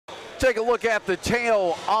take a look at the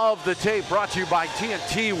tail of the tape brought to you by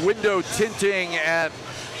TNT Window Tinting, and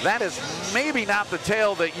that is maybe not the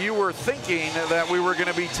tale that you were thinking that we were going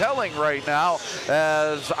to be telling right now,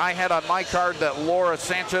 as I had on my card that Laura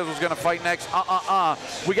Sanchez was going to fight next.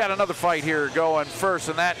 We got another fight here going first,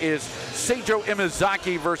 and that is Seijo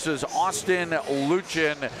Imazaki versus Austen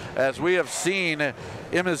Lutchen, as we have seen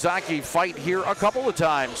Imazaki fight here a couple of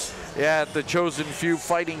times at the Chosen Few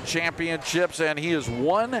Fighting Championships, and he is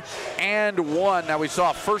 1-1. Now, we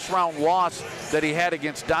saw a first-round loss that he had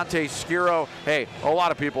against Dante Skiro. Hey, a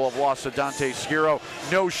lot of people have lost to Dante Skiro.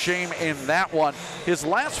 No shame in that one. His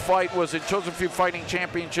last fight was in Chosen Few Fighting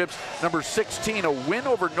Championships number 16, a win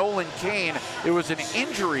over Nolan Kane. It was an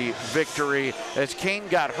injury victory as Kane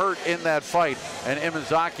got hurt in that fight, and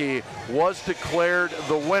Imazaki was declared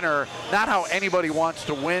the winner. Not how anybody wants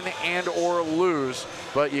to win and or lose,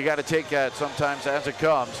 but you got to take that sometimes as it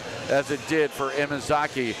comes, as it did for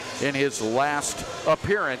Imazaki in his last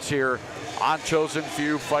appearance here on Chosen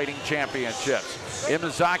Few Fighting Championships.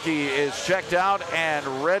 Imazaki is checked out and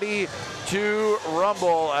ready to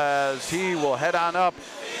rumble, as he will head on up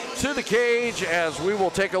to the cage, as we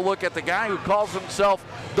will take a look at the guy who calls himself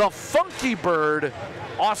the Funky Bird,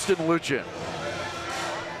 Austen Lutchen.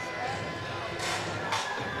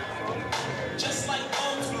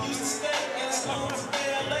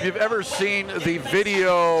 You've ever seen the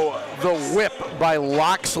video, The Whip by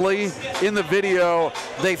Loxley? In the video,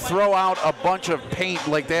 they throw out a bunch of paint,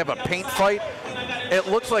 like they have a paint fight. It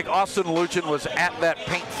looks like Austen Lutchen was at that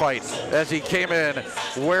paint fight as he came in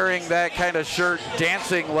wearing that kind of shirt,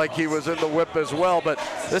 dancing like he was in The Whip as well. But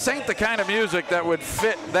this ain't the kind of music that would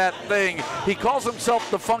fit that thing. He calls himself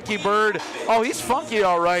the Funky Bird. Oh, he's funky,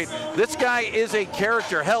 all right. This guy is a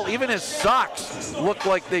character. Hell, even his socks look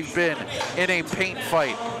like they've been in a paint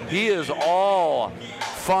fight. He is all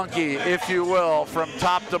funky, if you will, from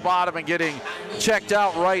top to bottom, and getting checked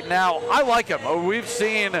out right now. I like him. We've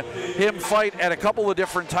seen him fight at a couple of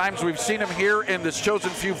different times. We've seen him here in this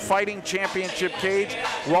Chosen Few Fighting Championship cage.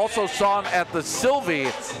 We also saw him at the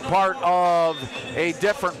Sylvie part of a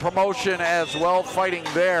different promotion as well, fighting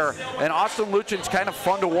there. And Austen Lutchen's kind of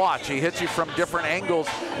fun to watch. He hits you from different angles,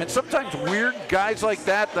 and sometimes weird guys like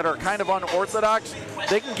that that are kind of unorthodox,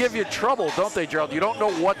 they can give you trouble, don't they, Gerald? You don't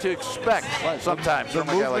know what to expect sometimes. The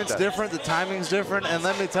movement's different, the timing's different, and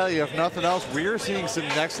let me tell you, if nothing else, we're seeing some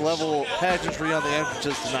next-level pageantry on the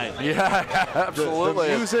entrances tonight. Yeah, absolutely.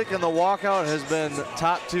 The music and the walkout has been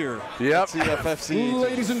top tier. Yep.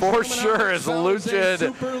 CFFC. For sure, as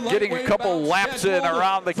Lutchen getting a couple laps in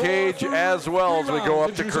around the cage as well as we go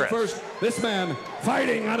up to Chris. This man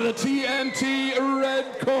fighting out of the TNT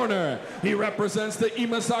red corner. He represents the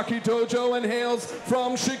Imazaki Dojo and hails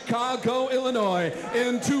from Chicago, Illinois.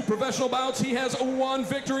 In 2 professional bouts, he has 1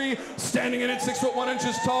 victory, standing in at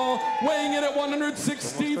 6'1" tall, weighing in at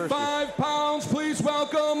 165 pounds. Please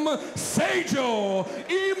welcome Seijo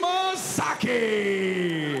Imazaki.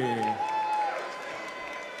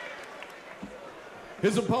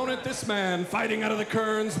 His opponent, this man, fighting out of the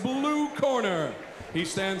Kearns blue corner. He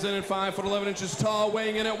stands in at 5'11" tall,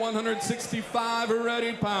 weighing in at 165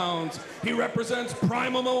 ready pounds. He represents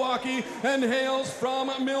Primal Milwaukee and hails from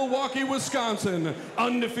Milwaukee, Wisconsin.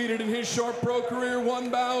 Undefeated in his short pro career, 1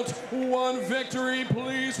 bout, 1 victory.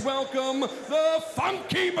 Please welcome the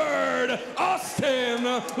Funky Bird, Austen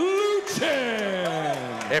Lutchen.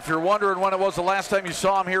 If you're wondering when it was the last time you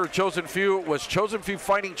saw him here at Chosen Few, it was Chosen Few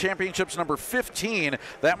Fighting Championships number 15.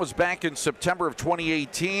 That was back in September of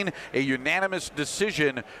 2018. A unanimous decision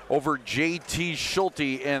over JT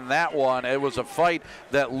Schulte in that one. It was a fight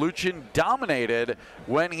that Lutchen dominated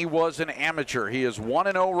when he was an amateur. He is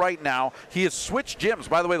 1-0 right now. He has switched gyms.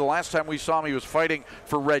 By the way, the last time we saw him, he was fighting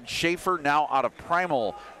for Red Schaefer, now out of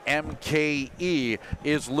Primal MKE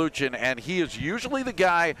is Lutchen, and he is usually the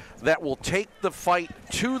guy that will take the fight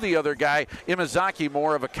to the other guy. Imazaki,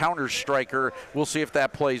 more of a counter striker. We'll see if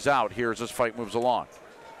that plays out here as this fight moves along.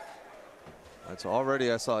 So already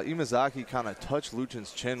I saw Imazaki kind of touch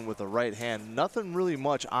Lutchen's chin with the right hand. Nothing really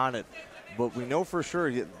much on it, but we know for sure,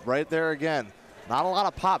 right there again, not a lot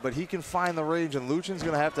of pop, but he can find the range, and Lutchen's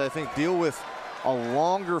going to have to, I think, deal with a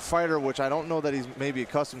longer fighter, which I don't know that he's maybe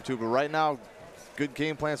accustomed to, but right now, good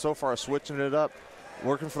game plan so far, switching it up,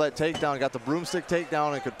 working for that takedown, got the broomstick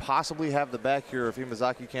takedown, and could possibly have the back here if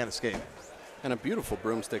Imazaki can't escape. And a beautiful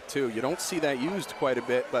broomstick, too. You don't see that used quite a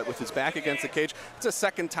bit, but with his back against the cage, it's a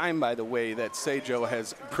second time, by the way, that Seijo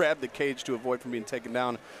has grabbed the cage to avoid from being taken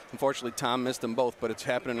down. Unfortunately, Tom missed them both, but it's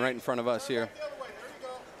happening right in front of us here.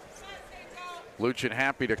 Lutchen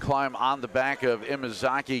happy to climb on the back of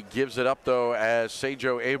Imazaki, gives it up, though, as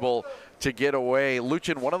Seijo able to get away.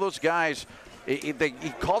 Lutchen, one of those guys He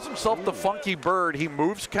calls himself the Funky Bird. He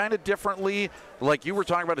moves kind of differently. Like you were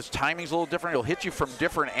talking about, his timing's a little different. He'll hit you from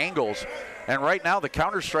different angles. And right now, the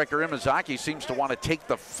counter striker, Imazaki, seems to want to take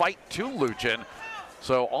the fight to Lutchen.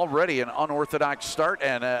 So already an unorthodox start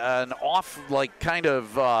and an off, like, kind of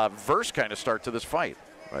verse kind of start to this fight.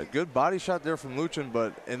 Right, good body shot there from Lutchen,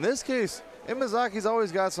 but in this case, Imazaki's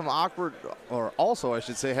always got some awkward, or also I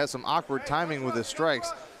should say, has some awkward timing with his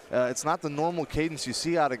strikes. It's not the normal cadence you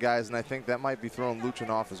see out of guys, and I think that might be throwing Lutchen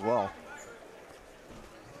off as well.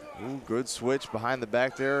 Ooh, good switch behind the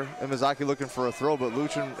back there. Imazaki looking for a throw, but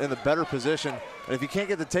Lutchen in the better position. And if he can't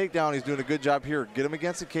get the takedown, he's doing a good job here. Get him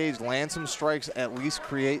against the cage, land some strikes, at least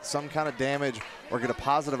create some kind of damage or get a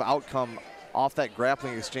positive outcome off that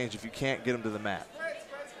grappling exchange if you can't get him to the mat.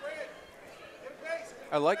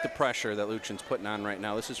 I like the pressure that Lutchen's putting on right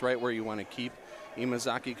now. This is right where you want to keep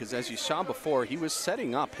Imazaki, because as you saw before, he was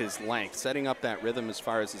setting up his length, setting up that rhythm as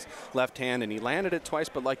far as his left hand, and he landed it twice,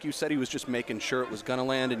 but like you said, he was just making sure it was going to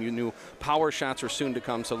land, and you knew power shots were soon to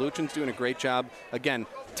come. So Lutchen's doing a great job. Again,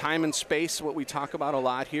 time and space, what we talk about a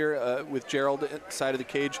lot here with Gerald side of the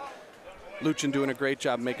cage. Lutchen doing a great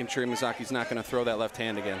job making sure Imazaki's not going to throw that left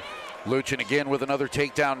hand again. Lutchen again with another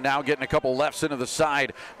takedown, now getting a couple lefts into the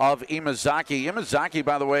side of Imazaki. Imazaki,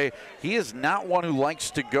 by the way, he is not one who likes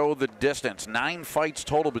to go the distance. 9 fights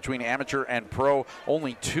total between amateur and pro.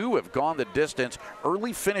 Only 2 have gone the distance.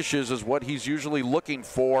 Early finishes is what he's usually looking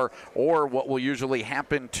for, or what will usually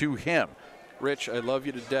happen to him. Rich, I love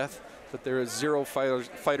you to death, but there is 0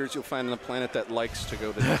 fighters you'll find on the planet that likes to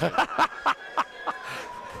go the distance.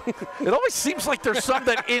 It always seems like there's some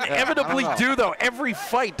that inevitably do, though, every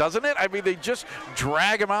fight, doesn't it? I mean, they just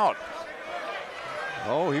drag him out.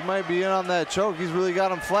 Oh, he might be in on that choke. He's really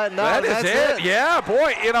got him flattened out. That is it. Yeah,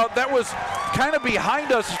 boy, you know, that was kind of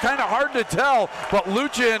behind us. It's kind of hard to tell, but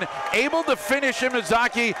Lutchen able to finish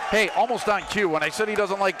Imazaki. Hey, almost on cue. When I said he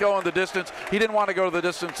doesn't like going the distance, he didn't want to go the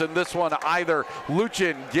distance in this one either.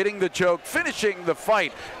 Lutchen getting the choke, finishing the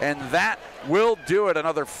fight, and that will do it.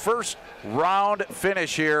 Another first round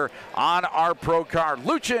finish here on our pro card.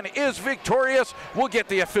 Lutchen is victorious. We'll get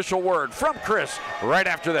the official word from Chris right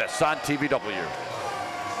after this on TVW.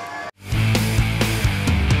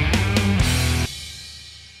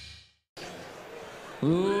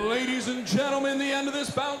 Ladies and gentlemen, the end of this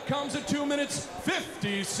bout comes at 2 minutes,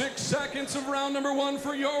 56 seconds of round number 1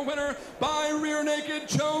 for your winner by rear naked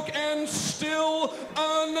choke and still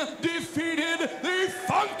undefeated, the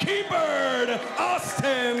Funky Bird,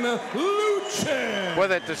 Austen Lutchen. Well,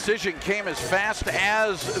 that decision came as fast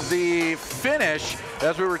as the finish,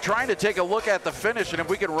 as we were trying to take a look at the finish, and if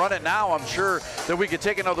we can run it now, I'm sure that we could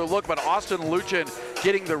take another look, but Austen Lutchen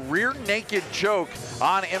getting the rear naked choke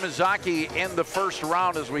on Imazaki in the first round.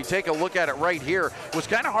 As we take a look at it right here, it was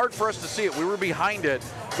kind of hard for us to see it. We were behind it,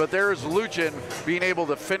 but there's Lutchen being able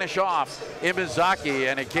to finish off Imazaki,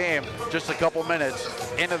 and it came just a couple minutes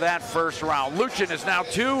into that first round. Lutchen is now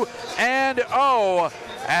 2-0,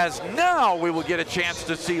 as now we will get a chance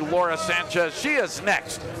to see Laura Sanchez. She is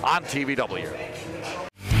next on TVW.